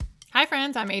Hi,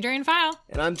 friends. I'm Adrienne File.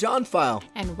 And I'm John File.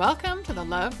 And welcome to the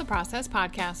Love the Process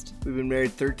podcast. We've been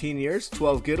married 13 years,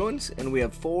 12 good ones, and we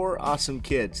have 4 awesome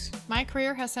kids. My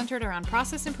career has centered around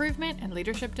process improvement and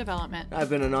leadership development.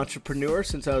 I've been an entrepreneur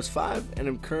since I was 5, and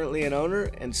I'm currently an owner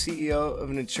and CEO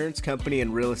of an insurance company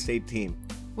and real estate team.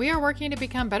 We are working to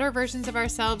become better versions of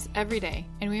ourselves every day,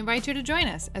 and we invite you to join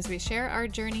us as we share our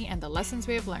journey and the lessons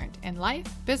we have learned in life,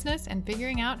 business, and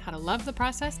figuring out how to love the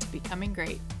process to becoming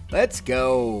great. Let's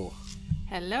go.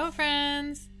 Hello,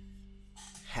 friends.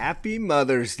 Happy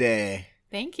Mother's Day.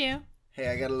 Thank you. Hey,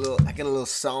 I got a little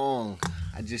song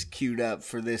I just queued up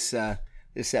for this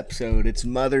episode. It's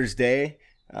Mother's Day.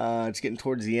 It's getting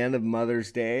towards the end of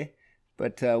Mother's Day,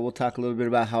 but we'll talk a little bit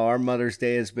about how our Mother's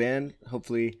Day has been.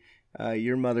 Hopefully,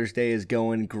 your Mother's Day is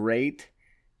going great.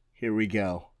 Here we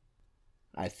go.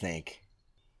 I think.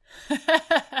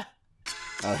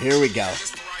 Oh, here we go.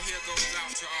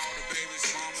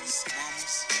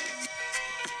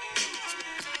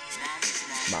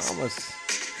 Mamas.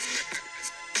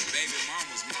 Baby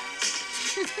mamas.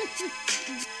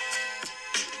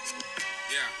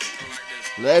 Yeah, go like this.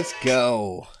 Let's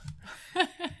go.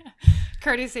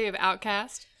 Courtesy of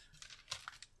Outcast.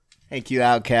 Thank you,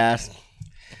 Outcast.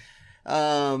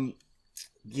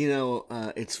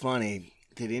 It's funny.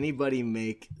 Did anybody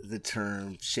make the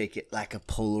term "shake it like a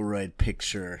Polaroid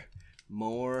picture"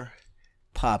 more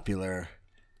popular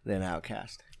than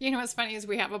Outcast? You know what's funny is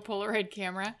we have a Polaroid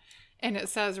camera, and it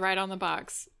says right on the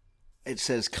box. It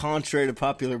says, contrary to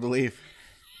popular belief,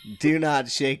 do not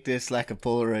shake this like a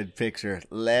Polaroid picture.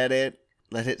 Let it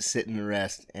sit and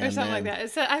rest. And or something like that.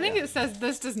 It says, I think it says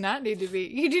this does not need to be.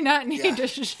 You do not need to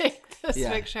shake this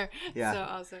picture. Yeah. So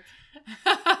awesome.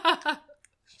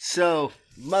 So,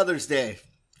 Mother's Day.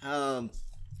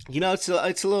 It's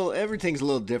a little, everything's a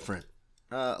little different.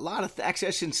 Actually,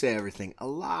 I shouldn't say everything. A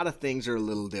lot of things are a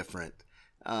little different.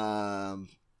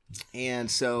 And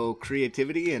so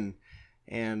creativity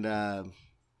and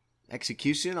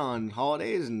execution on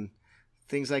holidays and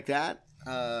things like that.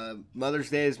 Mother's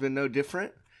Day has been no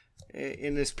different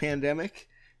in this pandemic.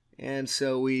 And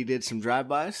so we did some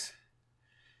drive-bys.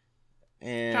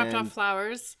 And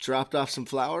dropped off some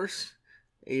flowers.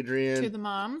 Adrienne. To the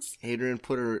moms. Adrienne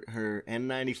put her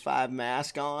N95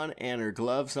 mask on and her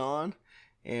gloves on.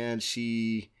 And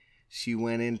she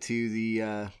went into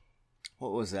the...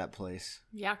 what was that place?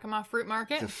 Yakima Fruit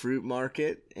Market. The fruit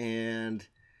market. And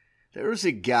there was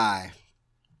a guy,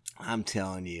 I'm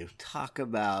telling you, talk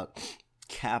about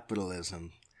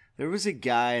capitalism. There was a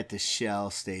guy at the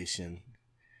Shell station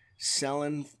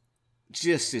selling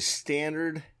just a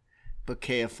standard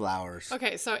bouquet of flowers.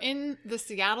 Okay, so in the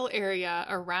Seattle area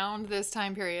around this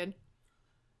time period,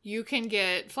 you can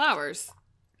get flowers.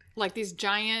 Like these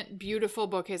giant, beautiful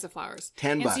bouquets of flowers.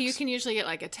 $10. And so you can usually get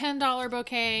like a $10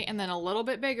 bouquet, and then a little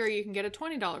bit bigger, you can get a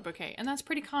 $20 bouquet. And that's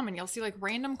pretty common. You'll see like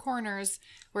random corners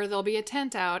where there'll be a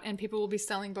tent out, and people will be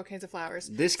selling bouquets of flowers.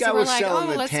 This guy was selling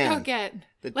the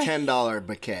 $10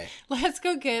 bouquet. Let's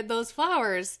go get those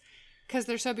flowers because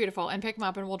they're so beautiful and pick them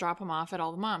up, and we'll drop them off at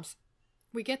all the moms.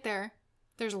 We get there.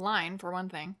 There's a line for one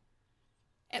thing.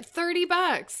 At $30.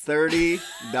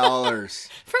 $30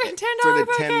 for a $10 for the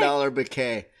bouquet. $10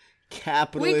 bouquet.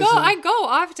 Capitalism. I go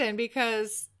often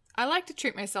because I like to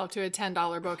treat myself to a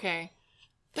 $10 bouquet.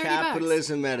 $30.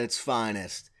 Capitalism at its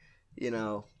finest,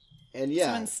 And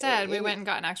yeah. So instead, we went and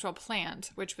got an actual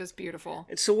plant, which was beautiful.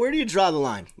 And so where do you draw the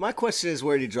line? My question is,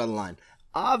 where do you draw the line?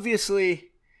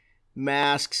 Obviously,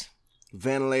 masks,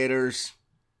 ventilators,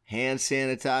 hand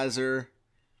sanitizer,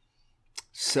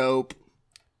 soap,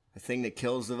 the thing that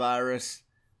kills the virus,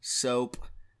 soap.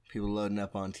 People loading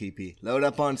up on TP. Load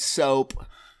up on soap.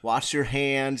 Wash your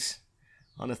hands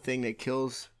on a thing that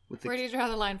kills. Where do you draw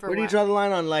the line for Where do you draw the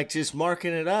line on like just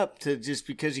marking it up to just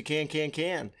because you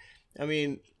can? I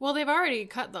mean, well, they've already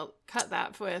cut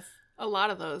that with a lot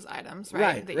of those items,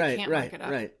 right? That you can't mark it up.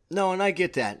 Right. No, and I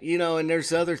get that. And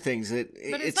there's other things that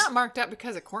but it's not marked up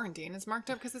because of quarantine. It's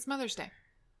marked up because it's Mother's Day.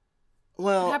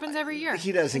 Well, it happens every year.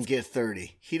 He doesn't get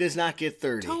 30. He does not get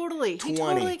 30. Totally. 20. He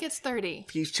totally gets 30.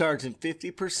 He's charging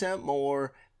 50%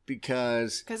 more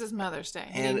because it's Mother's Day.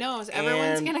 And he knows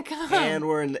everyone's going to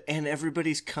come. And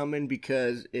everybody's coming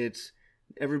because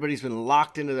everybody's been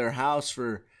locked into their house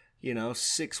for,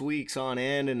 6 weeks on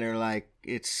end, and they're like,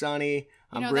 it's sunny.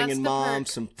 I'm bringing mom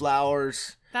some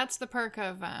flowers. That's the perk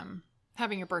of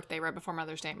having your birthday right before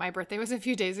Mother's Day. My birthday was a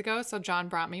few days ago, so John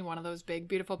brought me one of those big,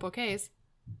 beautiful bouquets.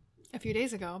 A few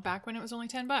days ago, back when it was only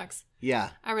 $10. Yeah.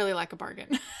 I really like a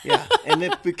bargain. Yeah. And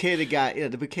the bouquet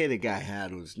the guy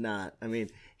had was not,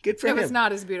 good for him. It was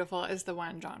not as beautiful as the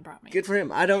one John brought me. Good for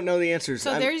him. I don't know the answers.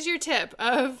 So there's your tip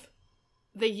of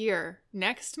the year.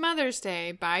 Next Mother's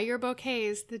Day, buy your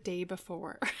bouquets the day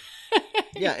before.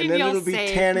 Yeah, and then You'll it'll be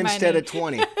save 10 instead money. of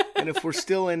 20. And if we're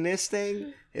still in this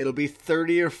thing, it'll be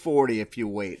 30 or 40 if you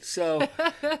wait. So,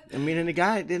 I mean, and the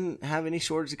guy didn't have any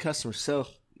shortage of customers. So,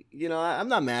 you know, I'm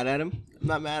not mad at him.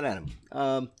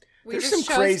 We There's just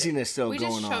some craziness, though, we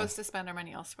going just on. chose to spend our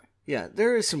money elsewhere. Yeah,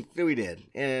 there is some. We did.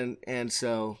 And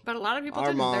so But a lot of people our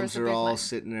didn't. There moms was a are big all line.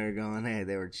 sitting there going, hey,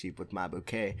 they were cheap with my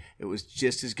bouquet. It was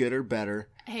just as good or better.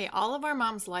 Hey, all of our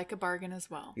moms like a bargain as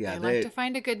well. Yeah, they like to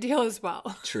find a good deal as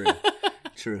well. True.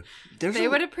 True. They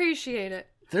would appreciate it.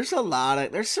 There's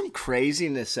some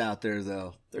craziness out there,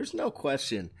 though. There's no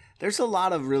question. There's a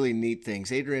lot of really neat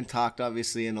things. Adrian talked,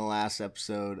 obviously, in the last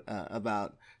episode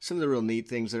about some of the real neat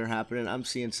things that are happening. I'm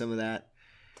seeing some of that.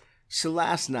 So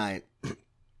last night,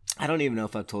 I don't even know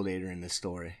if I've told Adrian this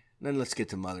story. Then let's get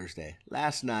to Mother's Day.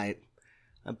 Last night,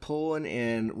 I'm pulling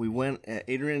in. We went,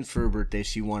 Adrian, for her birthday,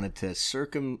 she wanted to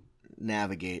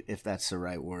circumnavigate, if that's the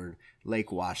right word,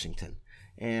 Lake Washington.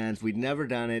 And we'd never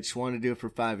done it. She wanted to do it for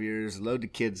 5 years, load the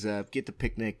kids up, get the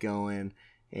picnic going,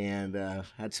 and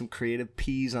had some creative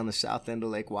peas on the south end of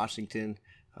Lake Washington.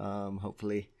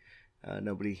 Hopefully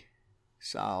nobody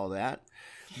saw all that.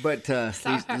 But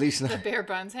at least the not. bare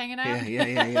buns hanging out.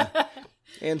 Yeah.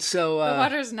 And so The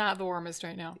water's not the warmest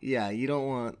right now. yeah,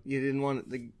 the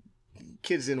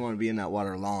kids didn't want to be in that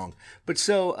water long. But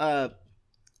so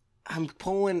I'm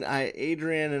pulling.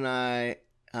 Adrian and I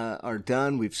are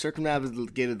done. We've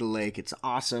circumnavigated the lake. It's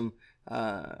awesome.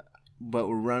 But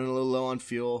we're running a little low on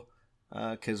fuel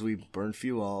because we burned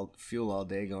fuel all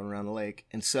day going around the lake.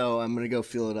 And so I'm gonna go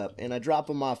fuel it up. And I drop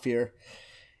them off here,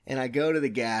 and I go to the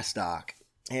gas dock.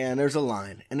 And there's a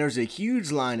line, and there's a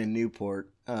huge line in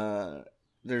Newport.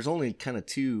 There's only kind of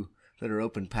two that are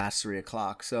open past 3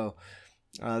 o'clock. So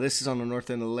this is on the north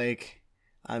end of the lake.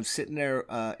 I'm sitting there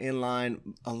in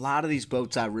line. A lot of these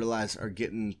boats, I realize, are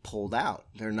getting pulled out.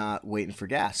 They're not waiting for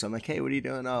gas. So I'm like, hey, what are you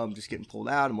doing? Oh, I'm just getting pulled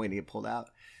out. I'm waiting to get pulled out.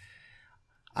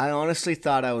 I honestly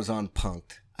thought I was on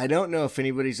Punk'd. I don't know if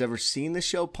anybody's ever seen the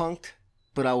show Punk'd,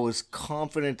 but I was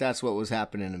confident that's what was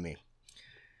happening to me.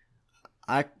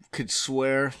 I could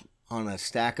swear on a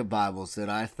stack of Bibles that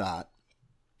I thought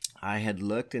I had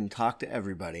looked and talked to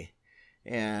everybody,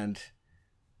 and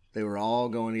they were all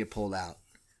going to get pulled out.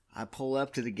 I pull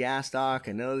up to the gas dock.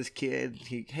 I know this kid.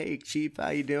 Hey, Chief, how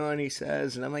you doing? He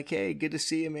says, and I'm like, hey, good to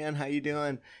see you, man. How you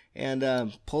doing?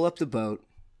 And pull up the boat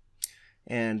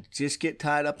and just get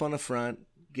tied up on the front,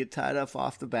 get tied up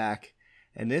off the back.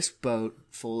 And this boat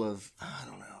full of,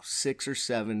 6 or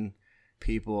 7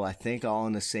 people, I think all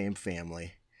in the same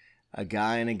family, a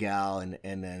guy and a gal, and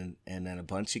then a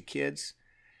bunch of kids.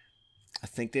 I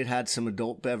think they'd had some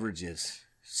adult beverages.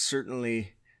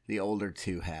 Certainly the older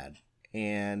two had,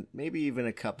 and maybe even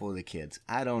a couple of the kids.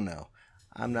 I don't know.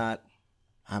 I'm not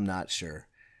sure.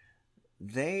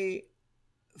 They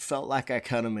felt like I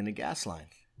cut them in a gas line,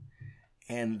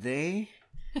 and they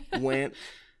went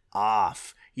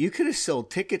off. You could have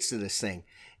sold tickets to this thing.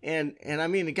 And I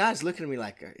mean, the guy's looking at me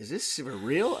like, is this for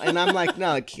real? And I'm like,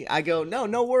 no. I go,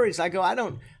 no worries. I go, I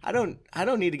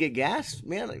don't need to get gas,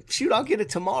 man. Shoot, I'll get it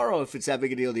tomorrow if it's that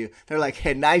big a deal to you. They're like,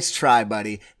 hey, nice try,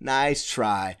 buddy. Nice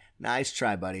try,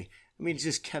 buddy. I mean,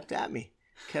 just kept at me.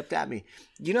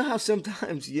 You know how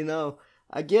sometimes,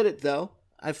 I get it though.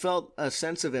 I felt a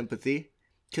sense of empathy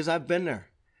because I've been there.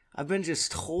 I've been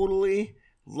just totally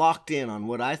locked in on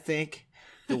what I think,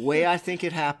 the way I think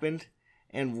it happened,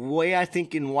 and the way I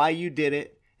think and why you did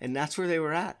it. And that's where they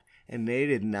were at. And they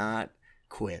did not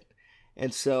quit.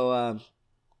 And so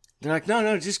they're like,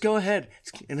 no, just go ahead.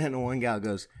 And then the one gal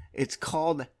goes, it's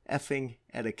called effing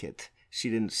etiquette. She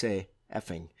didn't say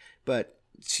effing, but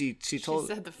she told.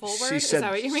 She said the full word? She Is said,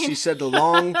 that what you mean? She said the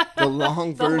long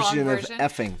version version. of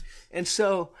effing. And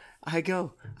so I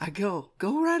go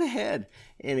right ahead.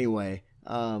 Anyway,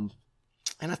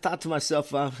 and I thought to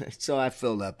myself, so I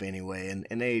filled up anyway,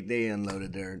 and they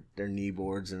unloaded their knee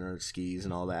boards and their skis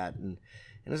and all that. And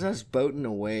as I was boating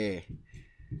away,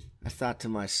 I thought to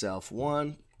myself,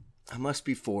 one, I must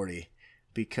be 40,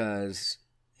 because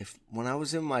when I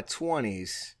was in my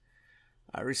 20s,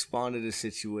 I responded to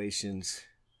situations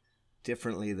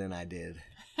differently than I did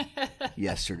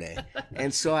yesterday.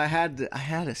 And so I had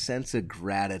a sense of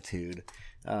gratitude.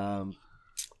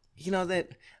 That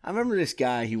I remember this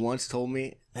guy, he once told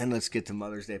me, and let's get to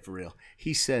Mother's Day for real.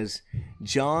 He says,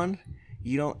 John,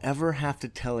 you don't ever have to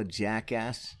tell a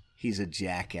jackass he's a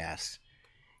jackass.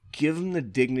 Give him the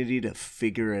dignity to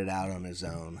figure it out on his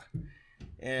own.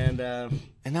 And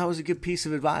that was a good piece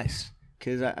of advice,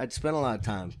 because I'd spent a lot of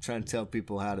time trying to tell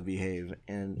people how to behave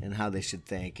and how they should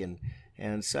think. And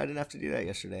And so I didn't have to do that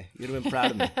yesterday. You'd have been proud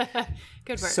of me.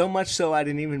 Good work. So much so I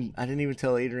didn't even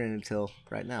tell Adrian until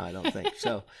right now, I don't think.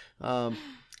 So, but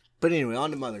anyway,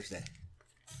 on to Mother's Day.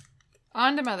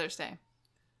 On to Mother's Day.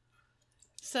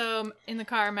 So in the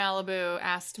car, Malibu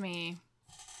asked me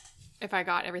if I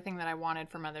got everything that I wanted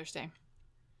for Mother's Day.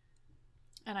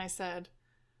 And I said,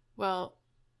 well,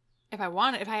 if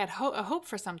I had a hope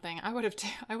for something, I would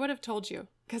have told you,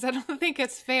 because I don't think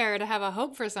it's fair to have a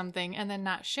hope for something and then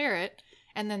not share it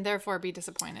and then therefore be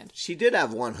disappointed. She did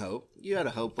have one hope. You had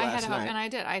a hope last night. I had a hope, and I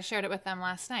did. I shared it with them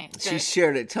last night. She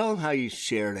shared it. Tell them how you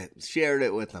shared it. Shared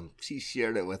it with them. She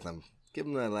shared it with them. Give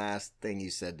them the last thing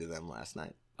you said to them last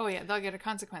night. Oh, yeah. They'll get a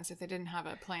consequence if they didn't have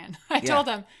a plan. I told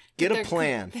them get a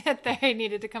plan. That they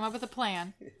needed to come up with a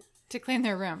plan to clean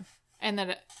their room, and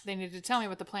that they needed to tell me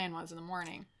what the plan was in the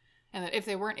morning. And that if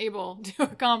they weren't able to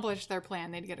accomplish their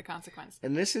plan, they'd get a consequence.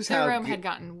 And this is their room had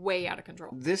gotten way out of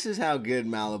control. This is how good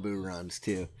Malibu runs,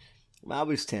 too.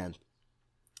 Malibu's 10.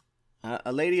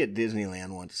 A lady at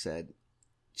Disneyland once said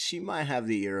she might have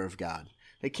the ear of God.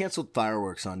 They canceled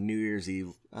fireworks on New Year's Eve.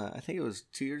 I think it was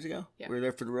 2 years ago. Yeah. We were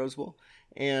there for the Rose Bowl.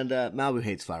 And Malibu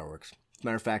hates fireworks. As a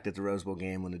matter of fact, at the Rose Bowl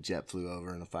game, when the jet flew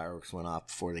over and the fireworks went off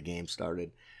before the game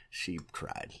started, she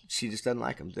cried. She just doesn't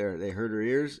like them. They hurt her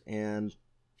ears, and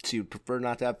she would prefer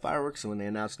not to have fireworks. So when they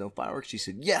announced no fireworks, she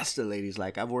said, yes. The lady's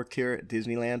like, I've worked here at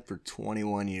Disneyland for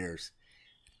 21 years.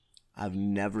 I've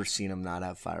never seen them not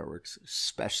have fireworks,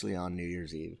 especially on New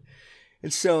Year's Eve.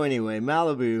 And so anyway,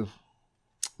 Malibu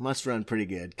must run pretty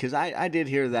good, because I did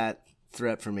hear that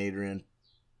threat from Adrian,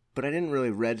 but I didn't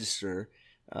really register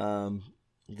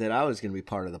that I was going to be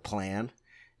part of the plan.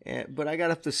 But I got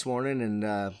up this morning and,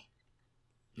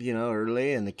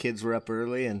 early, and the kids were up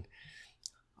early, and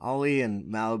Ollie and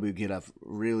Malibu get up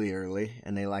really early,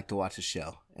 and they like to watch a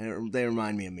show. And they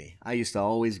remind me of me. I used to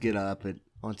always get up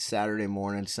on Saturday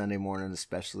morning, Sunday morning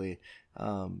especially,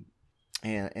 and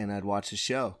I'd watch a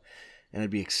show. And I'd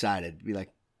be excited. It'd be like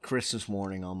Christmas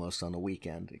morning almost on the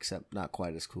weekend, except not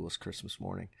quite as cool as Christmas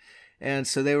morning. And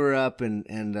so they were up,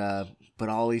 but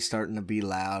Ollie's starting to be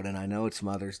loud, and I know it's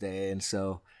Mother's Day, and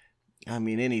so, I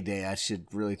mean, any day I should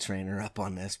really train her up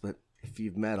on this, but if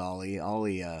you've met Ollie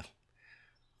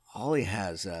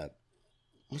has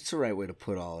what's the right way to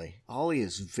put Ollie? Ollie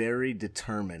is very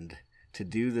determined to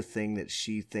do the thing that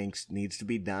she thinks needs to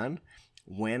be done,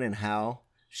 when and how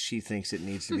she thinks it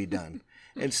needs to be done.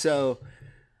 And so,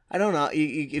 I don't know,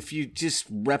 if you just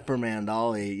reprimand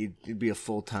Ollie, it'd be a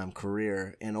full-time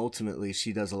career, and ultimately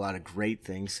she does a lot of great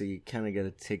things, so you kind of got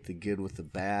to take the good with the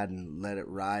bad and let it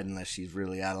ride unless she's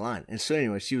really out of line. And so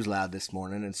anyway, she was loud this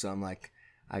morning, and so I'm like,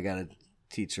 I got to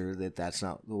teach her that that's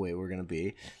not the way we're going to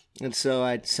be. And so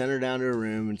I sent her down to her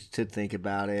room to think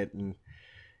about it, and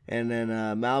then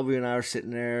Malibu and I were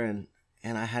sitting there,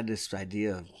 and I had this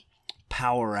idea of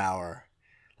power hour.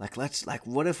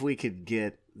 What if we could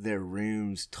get their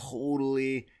rooms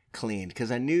totally cleaned?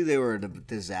 Because I knew they were a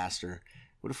disaster.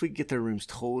 What if we could get their rooms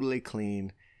totally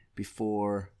clean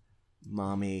before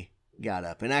Mommy got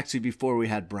up? And actually before we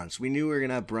had brunch. We knew we were going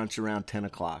to have brunch around 10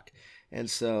 o'clock. And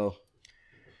so,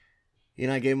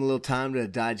 I gave them a little time to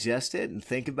digest it and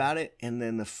think about it. And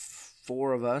then the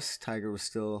four of us, Tiger was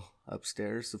still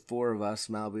upstairs, the four of us,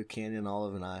 Malibu, Canyon,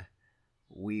 Olive, and I,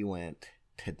 we went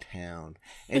to town.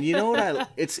 And you know what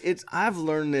I've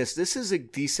learned this. This is a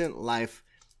decent life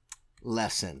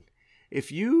lesson.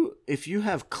 If you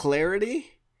have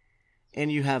clarity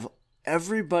and you have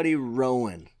everybody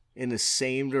rowing in the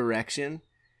same direction,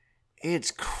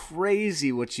 it's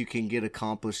crazy what you can get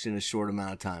accomplished in a short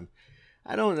amount of time.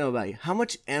 I don't know about you. How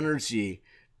much energy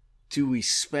do we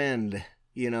spend,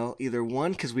 either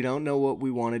one, because we don't know what we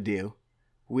want to do,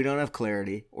 we don't have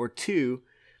clarity, or two,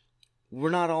 we're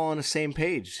not all on the same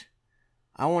page.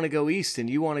 I want to go east and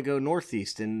you want to go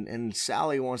northeast, and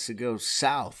Sally wants to go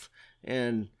south,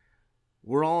 and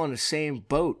we're all in the same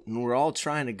boat, and we're all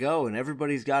trying to go, and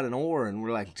everybody's got an oar, and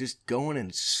we're like just going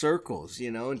in circles,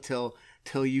 until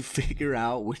you figure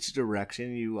out which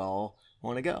direction you all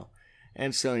want to go.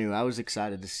 And so anyway, I was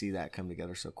excited to see that come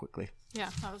together so quickly. Yeah,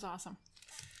 that was awesome.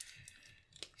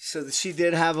 So she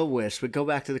did have a wish, but go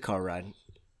back to the car ride.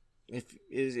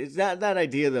 If that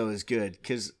idea though is good,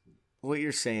 because what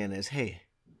you're saying is, hey,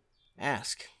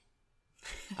 ask.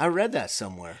 I read that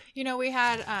somewhere. We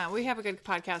have a good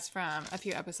podcast from a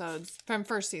few episodes from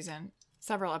first season,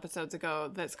 several episodes ago,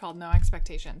 that's called No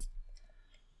Expectations.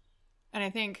 And I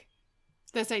think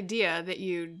this idea that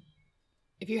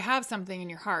if you have something in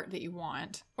your heart that you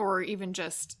want, or even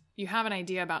just you have an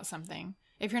idea about something,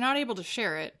 if you're not able to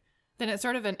share it, then it's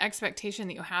sort of an expectation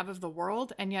that you have of the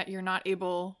world, and yet you're not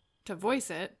able to voice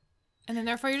it And then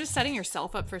therefore you're just setting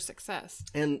yourself up for success.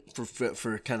 And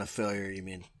for kind of failure, you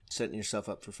mean setting yourself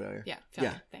up for failure? Yeah.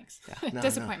 Failure. Yeah. Thanks. Yeah. No,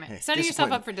 Disappointment. no. Hey, Setting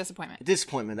yourself up for disappointment.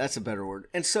 Disappointment. That's a better word.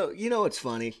 And so, you know what's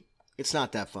funny? It's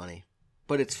not that funny,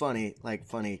 but it's funny, like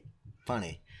funny.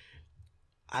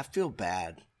 I feel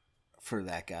bad for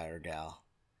that guy or gal.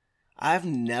 I've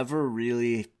never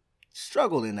really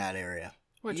struggled in that area.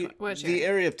 Which the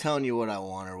area of telling you what I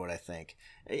want or what I think.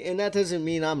 And that doesn't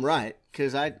mean I'm right,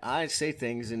 because I say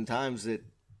things in times that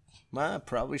I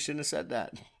probably shouldn't have said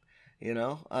that. You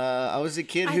know, I was a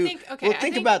kid who.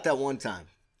 Think about that one time.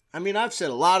 I mean, I've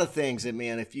said a lot of things that,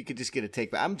 man, if you could just get a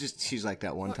take back. She's like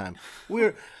that one time.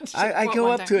 I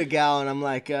go up to a gal and I'm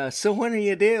like, so when are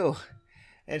you due?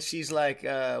 And she's like,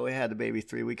 we had the baby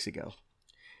 3 weeks ago.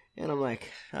 And I'm like,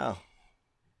 oh,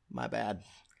 my bad.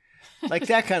 Like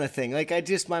that kind of thing. Like I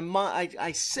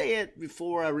say it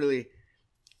before I really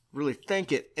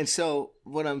think it. And so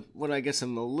what I guess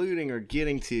I'm alluding or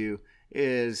getting to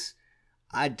is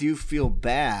I do feel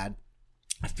bad.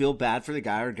 I feel bad for the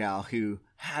guy or gal who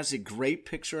has a great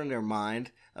picture in their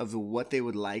mind of what they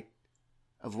would like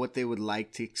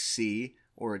to see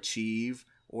or achieve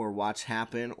or watch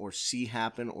happen or see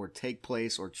happen or take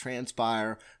place or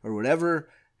transpire or whatever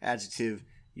adjective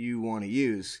you want to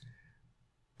use,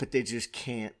 but they just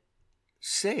can't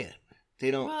say it.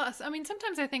 They don't. Well, I mean,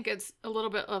 sometimes I think it's a little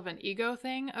bit of an ego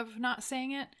thing of not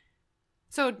saying it.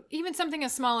 So even something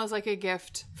as small as like a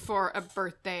gift for a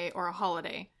birthday or a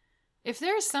holiday, if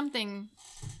there's something,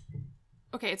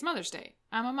 okay, it's Mother's Day.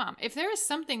 I'm a mom. If there is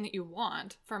something that you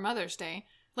want for Mother's Day,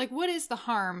 like what is the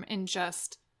harm in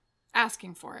just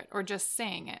asking for it or just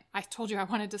saying it? I told you I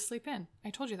wanted to sleep in. I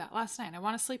told you that last night. I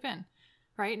want to sleep in.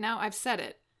 Right now I've said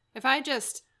it. If I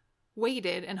just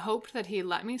waited and hoped that he'd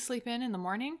let me sleep in the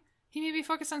morning, he may be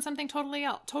focused on something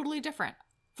totally different.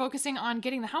 Focusing on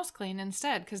getting the house clean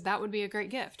instead, because that would be a great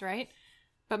gift, right?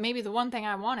 But maybe the one thing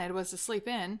I wanted was to sleep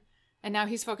in, and now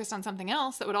he's focused on something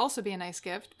else that would also be a nice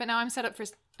gift. But now I'm set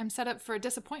up for a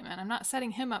disappointment. I'm not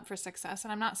setting him up for success,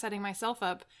 and I'm not setting myself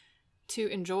up to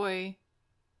enjoy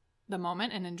the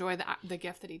moment and enjoy the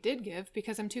gift that he did give,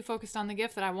 because I'm too focused on the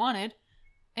gift that I wanted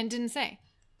and didn't say.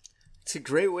 It's a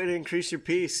great way to increase your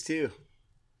peace too.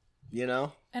 You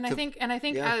know? And I think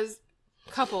yeah. As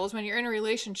couples, when you're in a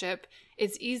relationship,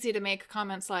 it's easy to make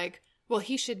comments like, well,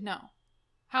 he should know.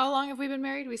 How long have we been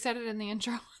married? We said it in the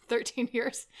intro. 13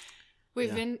 years.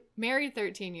 We've been married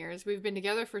 13 years. We've been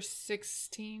together for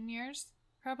 16 years,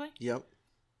 probably. Yep.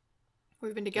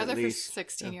 We've been together for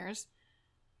 16 years.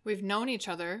 We've known each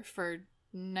other for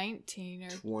 19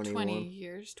 or 20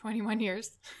 years. 21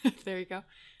 years. There you go.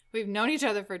 We've known each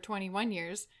other for 21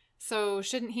 years. So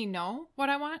shouldn't he know what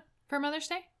I want for Mother's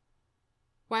Day?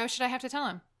 Why should I have to tell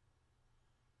him?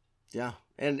 Yeah.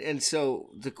 And so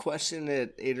the question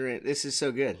that Adrian, this is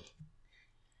so good.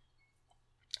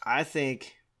 I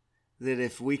think that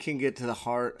if we can get to the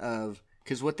heart of,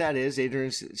 because what that is,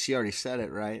 Adrian, she already said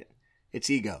it, right? It's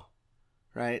ego,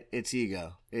 right? It's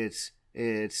ego. It's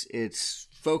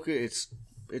focus.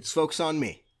 It's focus on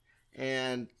me,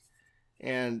 and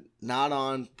not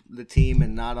on the team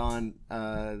and not on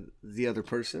the other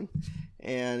person.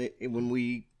 And when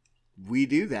we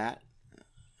do that,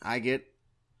 I get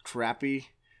crappy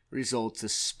results,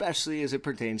 especially as it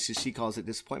pertains to, she calls it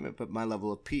disappointment, but my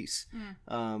level of peace.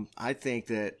 I think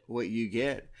that what you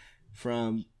get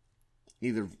from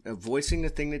either voicing the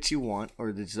thing that you want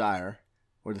or the desire,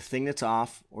 or the thing that's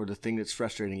off, or the thing that's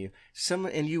frustrating you,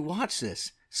 and you watch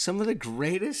this, some of the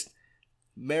greatest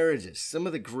marriages, some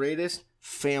of the greatest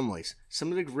families, some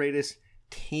of the greatest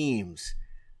teams,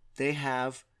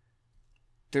 there's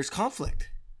conflict.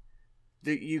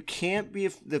 You can't be,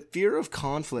 the fear of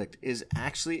conflict is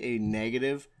actually a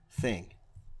negative thing.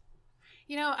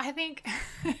 You know, I think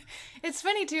it's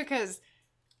funny too, because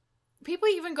people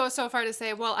even go so far to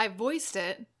say, well, I voiced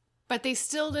it, but they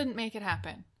still didn't make it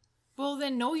happen. Well,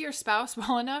 then know your spouse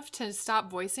well enough to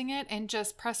stop voicing it and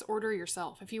just press order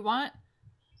yourself. If you want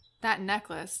that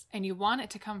necklace and you want it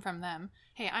to come from them,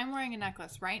 hey, I'm wearing a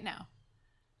necklace right now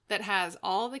that has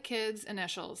all the kids'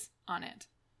 initials on it.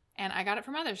 And I got it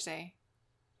for Mother's Day.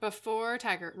 Before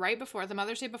Tiger, right before the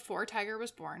Mother's Day before Tiger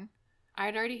was born. I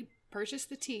had already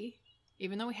purchased the tea,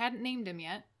 even though we hadn't named him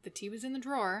yet. The tea was in the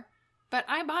drawer, but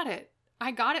I bought it. I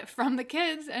got it from the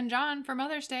kids and John for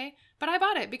Mother's Day, but I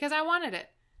bought it because I wanted it.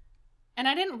 And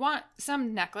I didn't want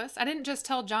some necklace. I didn't just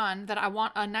tell John that I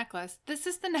want a necklace. This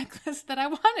is the necklace that I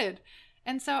wanted.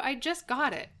 And so I just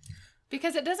got it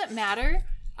because it doesn't matter.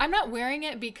 I'm not wearing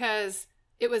it because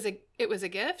it was a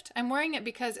gift. I'm wearing it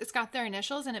because it's got their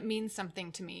initials and it means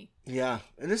something to me. Yeah,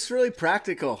 and it's really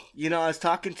practical. You know, I was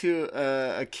talking to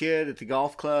a kid at the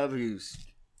golf club who's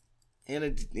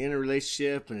in a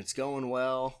relationship and it's going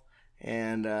well.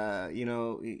 And,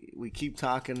 we keep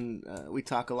talking, we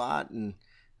talk a lot and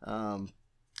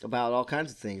about all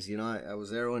kinds of things. I was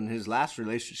there when his last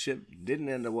relationship didn't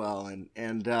end well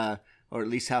and or at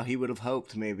least how he would have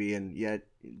hoped maybe. And yet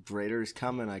greater is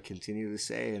coming, I continue to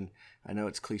say. And I know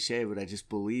it's cliche, but I just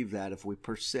believe that if we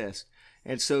persist.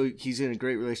 And so he's in a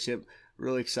great relationship,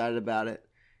 really excited about it.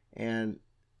 And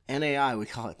NAI, we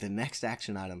call it the next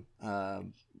action item.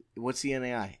 What's the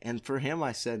NAI? And for him,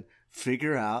 I said,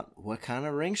 figure out what kind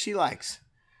of ring she likes.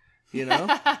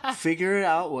 Figure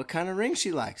out what kind of ring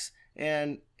she likes.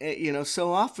 And,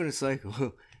 so often it's like,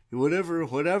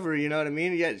 whatever, you know what I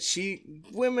mean? Yet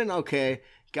women, okay,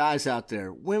 guys out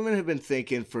there, women have been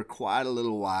thinking for quite a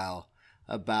little while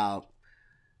about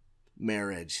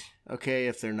marriage, okay,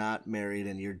 if they're not married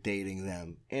and you're dating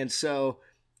them. And so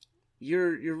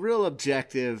your real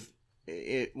objective,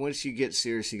 once you get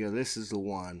serious, you go, this is the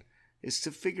one, is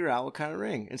to figure out what kind of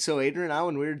ring. And so Adrian and I,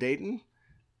 when we were dating,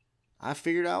 I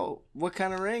figured out what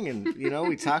kind of ring, and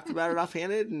we talked about it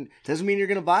offhanded. And doesn't mean you're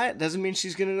gonna buy it. Doesn't mean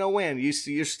she's gonna know when. You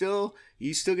still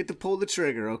get to pull the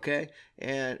trigger, okay,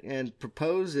 and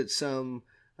propose at some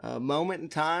moment in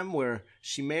time where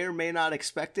she may or may not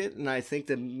expect it. And I think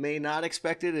the may not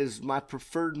expect it is my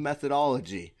preferred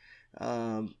methodology.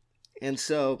 And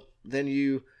so then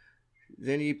you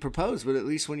propose, but at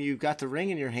least when you've got the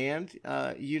ring in your hand,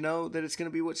 you know that it's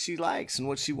gonna be what she likes and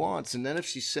what she wants. And then if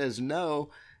she says no,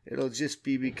 it'll just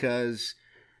be because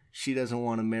she doesn't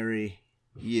want to marry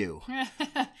you.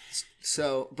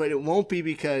 So, but it won't be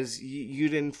because you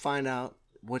didn't find out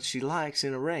what she likes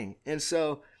in a ring. And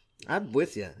so I'm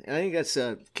with you. And I think that's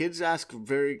kids ask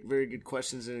very, very good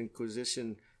questions and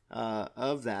inquisition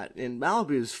of that. And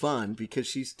Malibu is fun because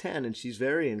she's 10 and she's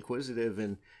very inquisitive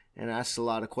and asks a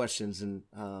lot of questions. And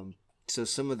so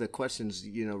some of the questions,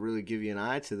 really give you an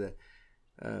eye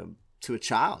to a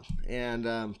child.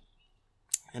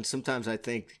 And sometimes I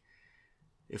think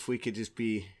if we could just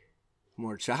be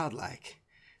more childlike,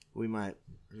 we might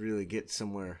really get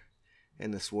somewhere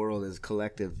in this world as a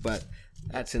collective. But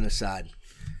that's an aside.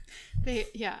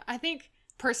 I think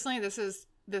personally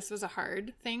this was a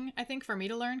hard thing, I think, for me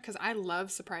to learn because I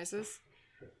love surprises.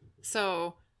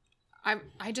 So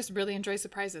I just really enjoy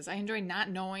surprises. I enjoy not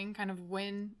knowing kind of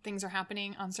when things are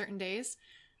happening on certain days.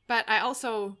 But I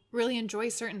also really enjoy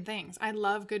certain things. I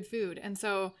love good food. And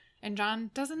John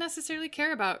doesn't necessarily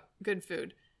care about good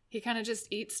food. He kind of just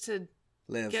eats to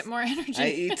get more energy. I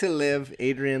eat to live.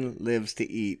 Adrian lives to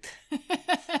eat.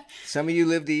 Some of you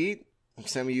live to eat.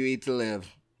 Some of you eat to live.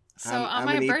 So on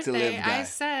my birthday, I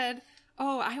said,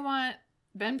 I want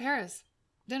Ben Paris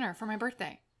dinner for my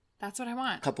birthday. That's what I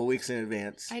want. A couple weeks in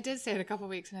advance. I did say it a couple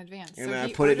weeks in advance. And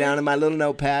I put it down in my little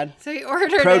notepad. So he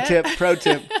ordered Pro it.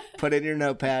 tip. Put it in your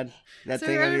notepad. That so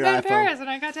thing on your Ben iPhone. Paris, and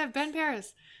I got to have Ben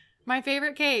Paris. My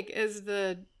favorite cake is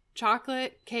the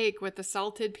chocolate cake with the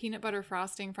salted peanut butter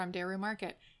frosting from Dairy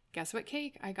Market. Guess what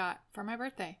cake I got for my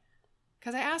birthday?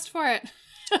 Because I asked for it.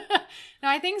 Now,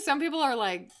 I think some people are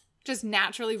like just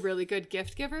naturally really good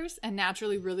gift givers and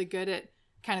naturally really good at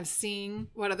kind of seeing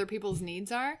what other people's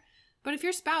needs are. But if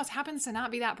your spouse happens to not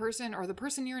be that person, or the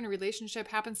person you're in a relationship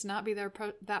happens to not be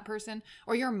that person,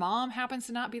 or your mom happens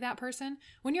to not be that person,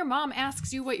 when your mom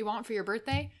asks you what you want for your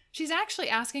birthday, she's actually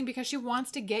asking because she wants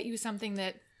to get you something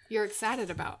that you're excited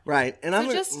about. Right. And so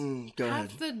I'm just go have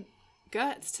ahead. the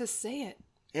guts to say it.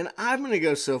 And I'm going to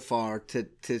go so far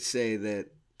to say that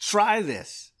try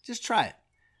this. Just try it.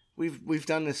 We've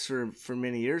done this for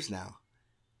many years now.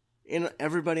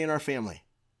 Everybody in our family,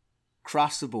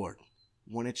 across the board.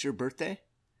 When it's your birthday,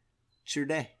 it's your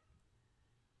day.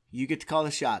 You get to call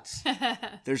the shots.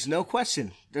 There's no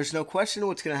question. There's no question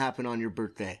what's going to happen on your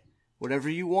birthday. Whatever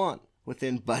you want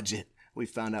within budget. We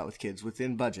found out with kids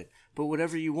within budget. But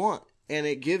whatever you want. And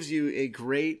it gives you a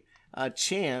great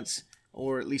chance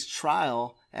or at least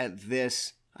trial at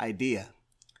this idea.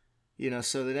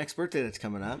 So the next birthday that's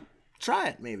coming up, try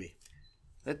it maybe.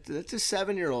 That's a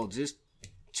 7-year-old. Just,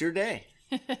 it's your day.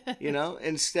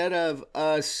 Instead of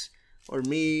us or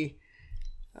me,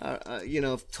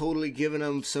 totally giving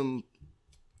them some.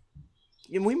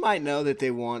 We might know that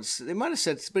they might have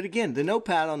said, but again, the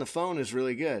notepad on the phone is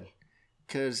really good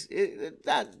because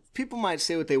that people might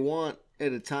say what they want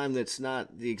at a time that's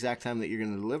not the exact time that you're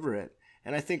going to deliver it,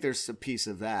 and I think there's a piece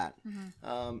of that.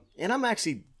 Mm-hmm. And I'm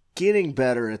actually getting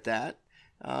better at that,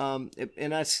 and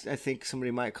that's I think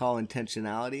somebody might call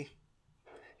intentionality.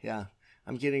 Yeah,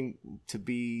 I'm getting to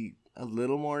be a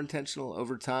little more intentional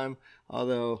over time,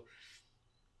 although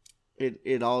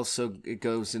it also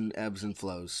goes in ebbs and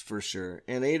flows for sure.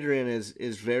 And Adrian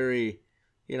is very,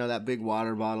 that big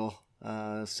water bottle.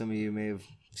 Some of you may have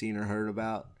seen or heard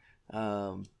about.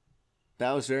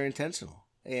 That was very intentional.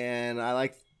 And I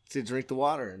like to drink the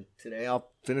water. And today I'll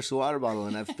finish the water bottle.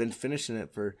 And I've been finishing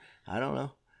it for, I don't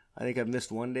know. I think I've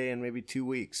missed 1 day in maybe 2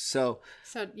 weeks. So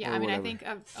yeah, I mean, whatever. I think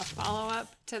a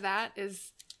follow-up to that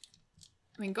is,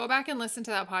 I mean, go back and listen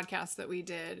to that podcast that we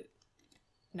did,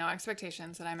 No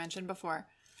Expectations, that I mentioned before.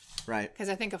 Right. Because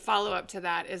I think a follow-up to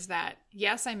that is that,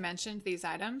 yes, I mentioned these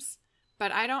items,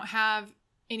 but I don't have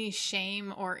any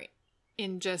shame or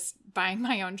in just buying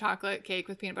my own chocolate cake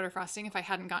with peanut butter frosting if I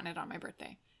hadn't gotten it on my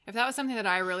birthday. If that was something that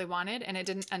I really wanted and it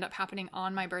didn't end up happening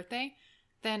on my birthday,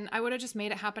 then I would have just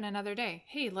made it happen another day.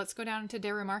 Hey, let's go down to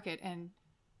Dairy Market and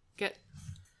get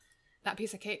that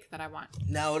piece of cake that I want.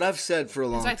 Now, what I've said for a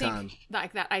long time. So I think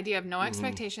like that idea of no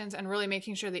expectations and really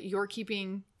making sure that you're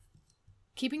keeping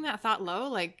that thought low,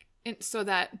 like so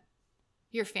that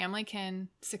your family can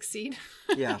succeed.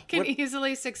 Yeah. can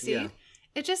easily succeed. Yeah.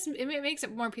 It makes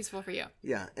it more peaceful for you.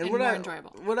 Yeah. And more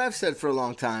enjoyable. What I've said for a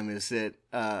long time is that,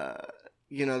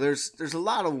 there's a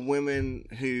lot of women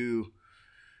who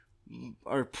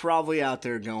are probably out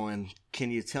there going,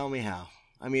 can you tell me how?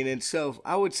 I mean, and so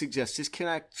I would suggest just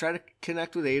try to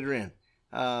connect with Adrian,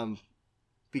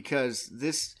 because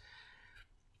this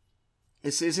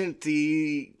isn't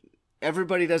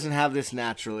everybody doesn't have this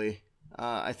naturally.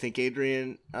 I think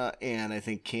Adrian and I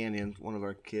think Canyon, one of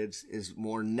our kids, is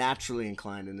more naturally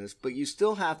inclined in this, but you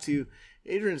still have to.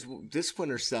 Adrian's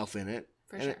disciplined herself in it,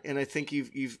 sure. And I think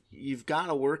you've got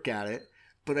to work at it.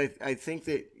 But I think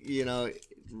that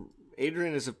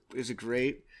Adrian is a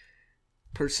great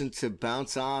person to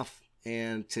bounce off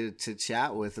and to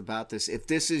chat with about this. If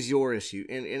this is your issue,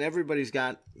 and everybody's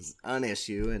got an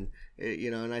issue, and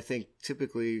and I think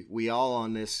typically we all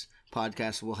on this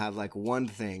podcast will have like one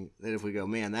thing that if we go,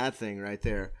 man, that thing right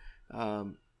there,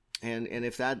 and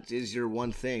if that is your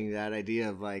one thing, that idea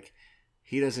of like,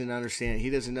 he doesn't understand, he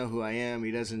doesn't know who I am,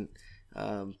 he doesn't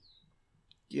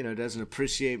doesn't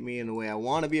appreciate me in the way I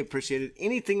want to be appreciated,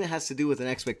 anything that has to do with an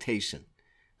expectation,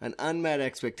 an unmet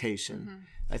expectation. Mm-hmm.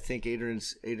 I think Adrian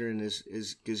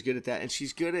is good at that, and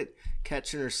she's good at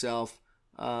catching herself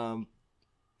and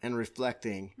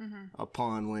reflecting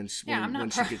upon when she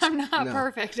gets. I'm not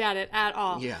perfect at it at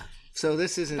all. Yeah. So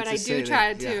this isn't. But I do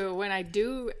try to. When I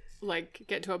do like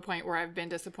get to a point where I've been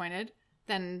disappointed,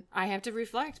 then I have to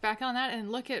reflect back on that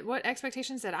and look at what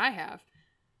expectations that I have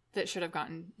that should have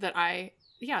gotten that I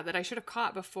should have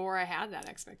caught before I had that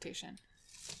expectation.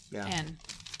 Yeah. And.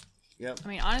 Yep. I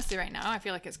mean, honestly, right now, I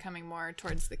feel like it's coming more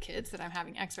towards the kids, that I'm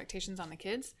having expectations on the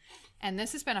kids. And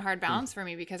this has been a hard balance for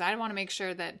me because I want to make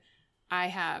sure that I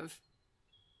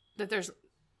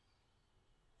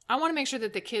want to make sure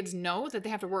that the kids know that they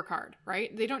have to work hard,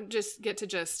 right? They don't just get to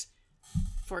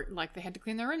they had to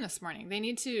clean their room this morning. They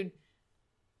need to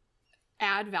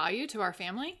add value to our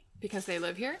family because they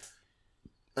live here.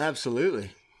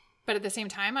 Absolutely. But at the same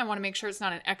time, I want to make sure it's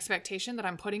not an expectation that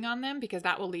I'm putting on them because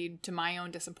that will lead to my own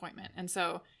disappointment. And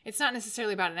so it's not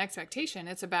necessarily about an expectation.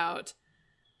 It's about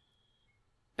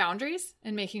boundaries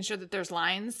and making sure that there's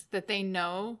lines that they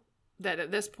know that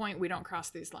at this point we don't cross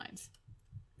these lines.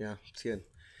 Yeah, it's good.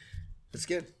 It's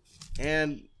good.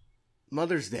 And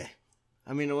Mother's Day.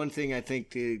 I mean, the one thing I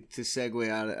think to segue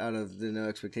out of the no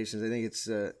expectations, I think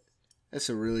that's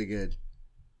a really good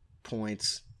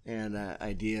points and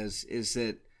ideas is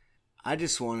that I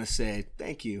just want to say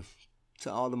thank you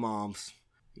to all the moms.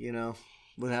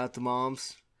 Without the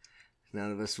moms,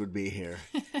 none of us would be here.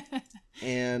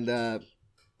 And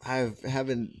I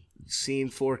haven't seen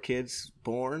 4 kids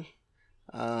born.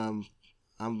 I'm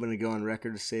going to go on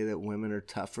record to say that women are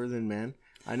tougher than men.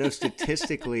 I know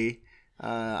statistically,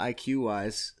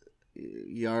 IQ-wise,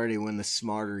 you already win the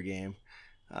smarter game.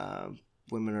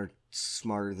 Women are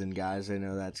smarter than guys. I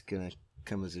know that's going to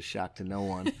come as a shock to no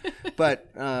one.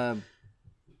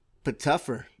 But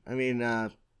tougher. I mean,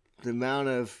 the amount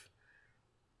of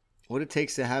what it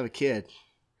takes to have a kid.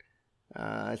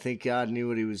 I think God knew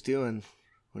what he was doing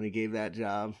when he gave that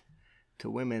job to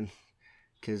women,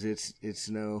 because it's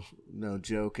no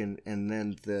joke. And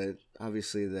then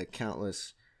obviously the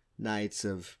countless nights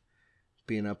of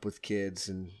being up with kids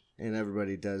and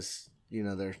everybody does,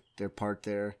 their part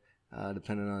there,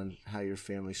 depending on how your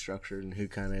family's structured and who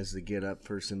kind of is the get up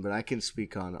person. But I can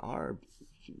speak on our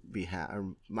behalf,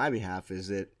 or my behalf, is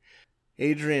that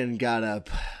Adrian got up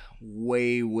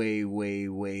way, way, way,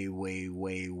 way, way,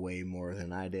 way, way more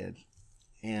than I did,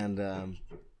 and and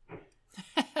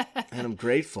I'm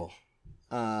grateful.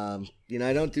 I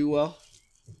don't do well,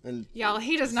 and y'all,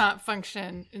 he does not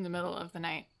function in the middle of the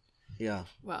night. Yeah.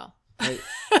 Well, I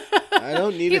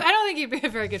don't need. I don't think you'd be a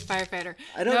very good firefighter.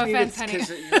 I don't need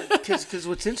it because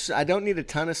what's interesting, I don't need a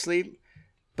ton of sleep,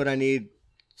 but I need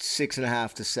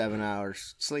 6.5 to 7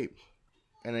 hours sleep.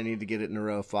 And I need to get it in a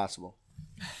row if possible.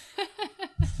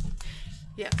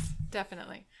 Yes,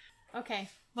 definitely. Okay.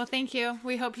 Well, thank you.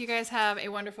 We hope you guys have a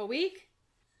wonderful week.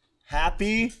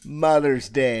 Happy Mother's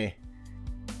Day.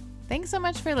 Thanks so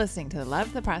much for listening to the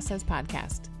Love the Process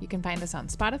podcast. You can find us on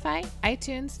Spotify,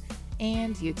 iTunes,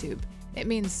 and YouTube. It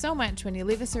means so much when you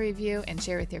leave us a review and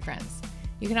share with your friends.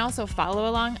 You can also follow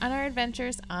along on our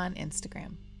adventures on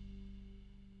Instagram.